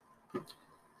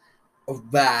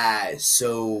Alright, this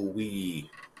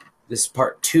is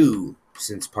part 2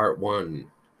 since part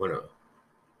 1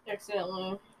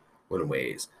 Accidentally. went a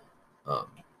ways.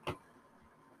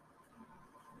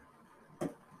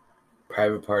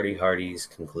 Private Party, Hardy's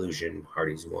conclusion.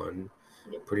 Hardy's won.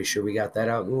 Yep. Pretty sure we got that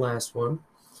out in the last one.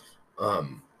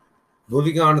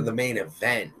 Moving on to the main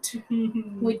event.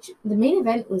 Which the main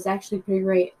event was actually pretty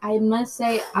great. I must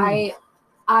say, I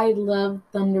love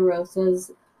Thunder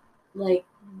Rosa's her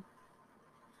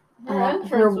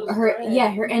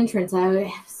entrance.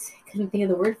 I couldn't think of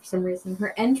the word for some reason.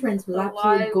 Her entrance was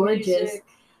absolutely gorgeous. Music,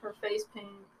 her face paint,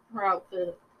 her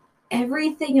outfit.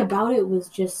 Everything about it was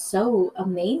just so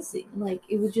amazing. Like,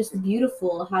 it was just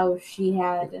beautiful how she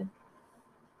had,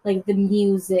 like, the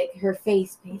music, her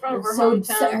face paint.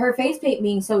 Her face paint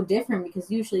being so different because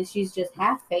usually she's just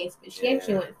half face, but she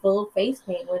actually went full face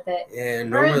paint with it. Yeah,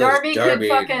 her and Darby could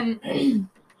fucking.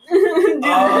 You've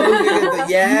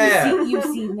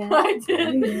seen that. I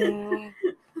did. Yeah.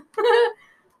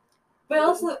 But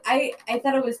also, I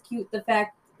thought it was cute the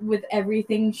fact with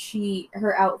everything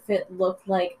her outfit looked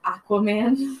like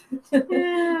Aquaman.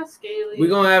 Yeah, scaly. We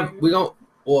got a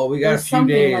few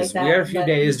days. Like that, we got a few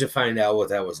days to find out what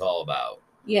that was all about.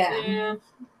 Yeah.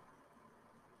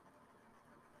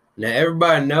 Now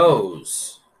everybody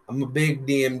knows I'm a big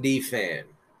DMD fan.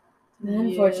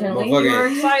 Unfortunately, you were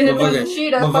excited when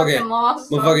Sheeta fucking lost.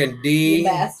 Motherfucking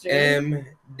DMD.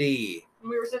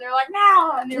 We were sitting there like,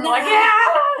 no, and you were like, yeah.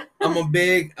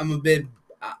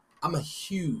 I'm a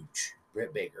huge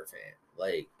Britt Baker fan.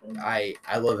 Like, I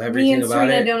love everything about it. Me and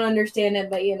Serena don't understand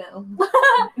it, but you know.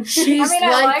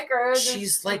 I like her.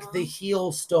 She's like the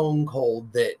heel Stone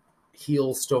Cold that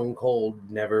heel Stone Cold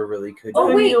never really could.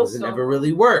 Oh, wait. Never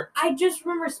really worked. I just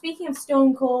remember, speaking of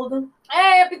Stone Cold.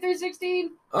 Hey, happy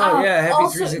 316. Oh, yeah, happy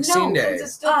 316 day.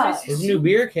 It's still his new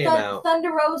beer came out.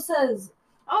 Thunder Rosa's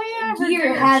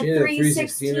gear had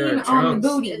 316 on the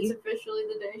booty. It's officially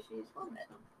the day she's won it.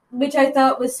 Which I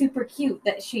thought was super cute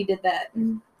that she did that.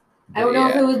 I don't know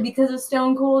if it was because of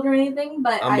Stone Cold or anything,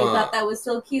 but I thought that was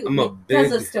so cute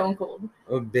because of Stone Cold.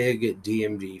 I'm a big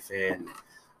DMD fan.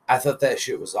 I thought that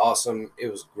shit was awesome. It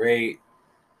was great.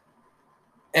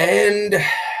 And,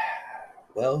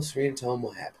 well, Serena, tell them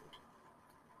what happened.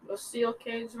 The Steel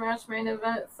Cage match main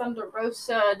event, Thunder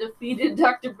Rosa defeated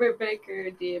Dr. Britt Baker,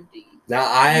 DMD. Now,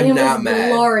 I am not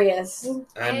mad. Glorious.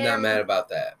 I'm not mad about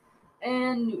that.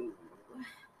 And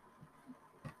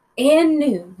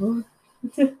new.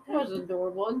 That was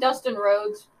adorable. And Dustin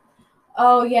Rhodes.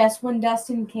 Oh, yes. When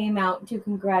Dustin came out to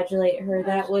congratulate her,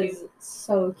 that was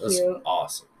so cute. That was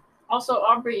awesome. Also,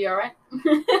 Aubrey, you alright?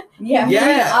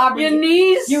 Yeah. Aubrey, your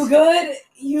knees? You good?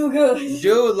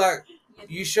 Dude, like,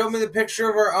 you showed me the picture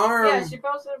of her arm. Yeah, she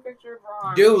posted a picture of her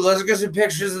arm. Dude, let's get some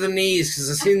pictures of the knees, because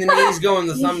I've seen the knees go in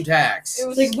the thumbtacks. It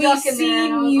was like, we've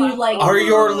seen you, like... Are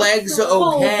your legs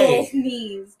okay? Both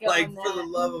knees like, for the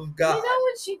love of God. You know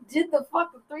when she did the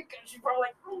fucking 3 count, she probably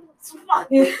like,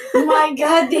 my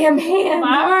goddamn hand.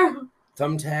 My arm.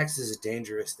 Thumbtacks is a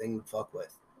dangerous thing to fuck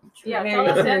with. Yeah, tell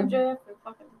us MJ.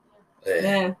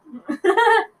 Yeah.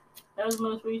 That was the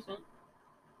most recent.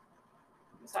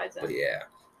 Besides that. But yeah.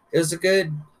 It was a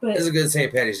good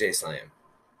St. Patty's Day slam.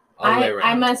 All the way around.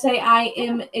 I must say, I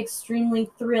am extremely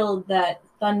thrilled that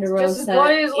Thunder Rosa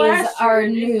is our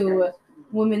new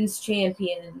women's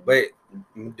champion. Wait,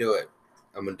 I'm gonna do it.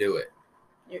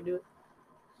 You do it.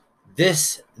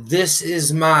 This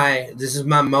is my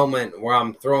moment where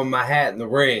I'm throwing my hat in the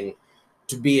ring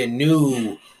to be a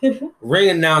new ring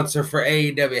announcer for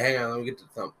AEW. Hang on, let me get the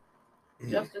thumb.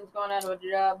 Justin's going out of a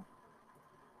job.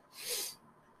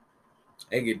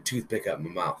 I get a toothpick up my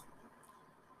mouth.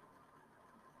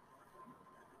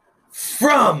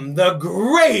 From the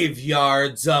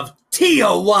graveyards of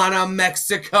Tijuana,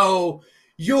 Mexico,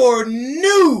 your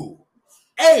new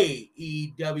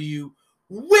AEW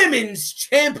Women's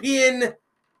Champion,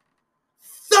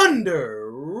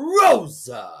 Thunder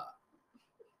Rosa.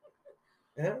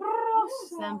 Yeah?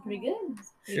 Sound pretty good.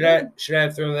 Should I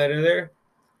have thrown that in there?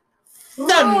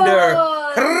 Thunder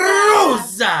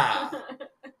Rosa.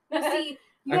 See,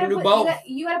 you I can do both.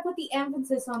 You gotta put the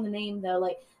emphasis on the name though,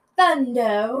 like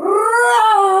Thunder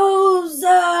Rosa.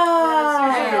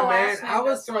 Hey man, I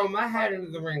was throwing my hat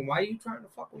into the ring. Why are you trying to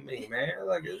fuck with me, man?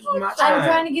 Like, this is my time. I'm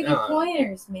trying to give you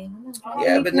pointers, man.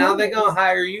 Yeah, but now they're gonna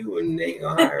hire you and they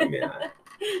gonna hire me.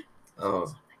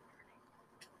 Oh.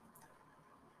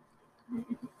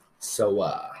 So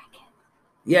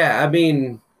yeah, I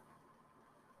mean,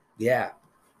 yeah.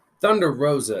 Thunder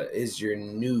Rosa is your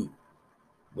new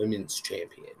women's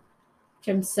champion. Which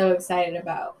I'm so excited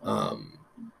about.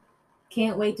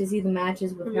 Can't wait to see the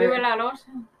matches with her.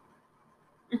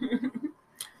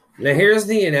 Now here's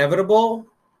the inevitable.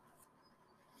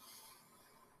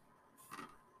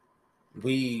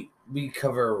 We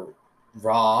cover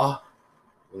Raw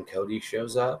when Cody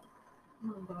shows up.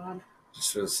 Oh God.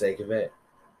 Just for the sake of it.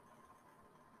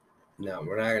 No,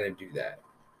 we're not gonna do that.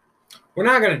 We're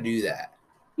not gonna do that.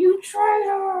 You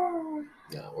traitor!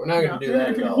 No, we're not gonna do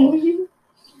that at all.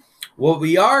 What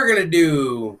we are gonna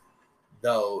do,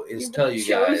 though, is tell you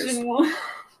guys.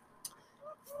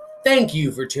 Thank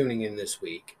you for tuning in this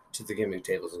week to the Gimmick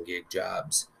Tables and Gig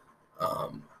Jobs.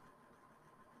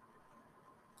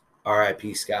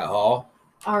 R.I.P. Scott Hall.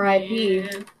 R.I.P.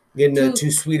 Yeah. Getting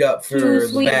too sweet up for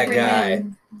the bad guy.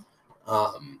 Him.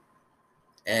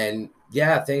 And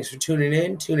yeah, thanks for tuning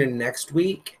in. Tune in next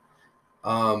week.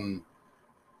 I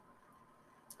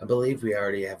believe we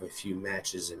already have a few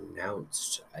matches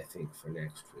announced, I think, for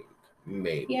next week.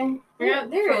 Maybe. Yeah, We got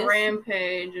there for is.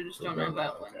 Rampage. I just don't know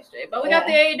about Okay. Wednesday. But we got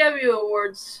the AEW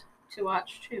awards to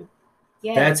watch too.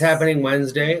 Yes. That's happening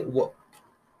Wednesday. What?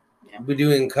 Yeah. We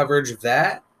doing coverage of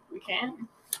that? We can.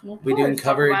 We're doing Talk about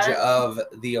coverage it. of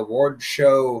the award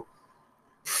show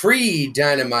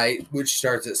pre-Dynamite, which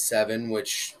starts at 7,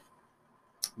 which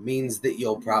means that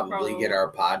you'll probably get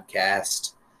our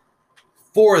podcast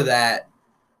for that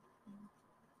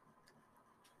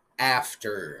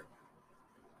after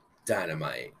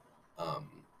Dynamite.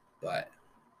 But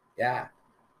yeah,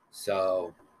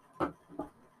 so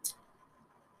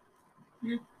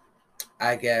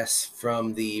I guess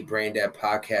from the Brain Dead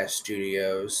Podcast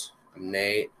Studios, I'm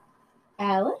Nate.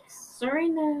 Alex.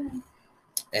 Serena.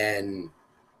 And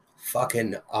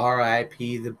fucking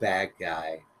R.I.P. the bad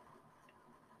guy.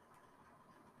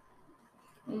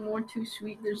 One more too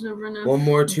sweet. There's never enough. One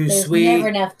more too There's sweet. never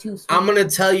enough too sweet. I'm gonna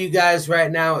tell you guys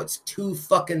right now, it's too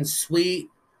fucking sweet.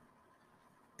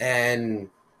 And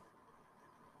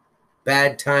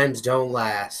bad times don't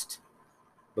last,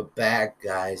 but bad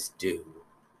guys do.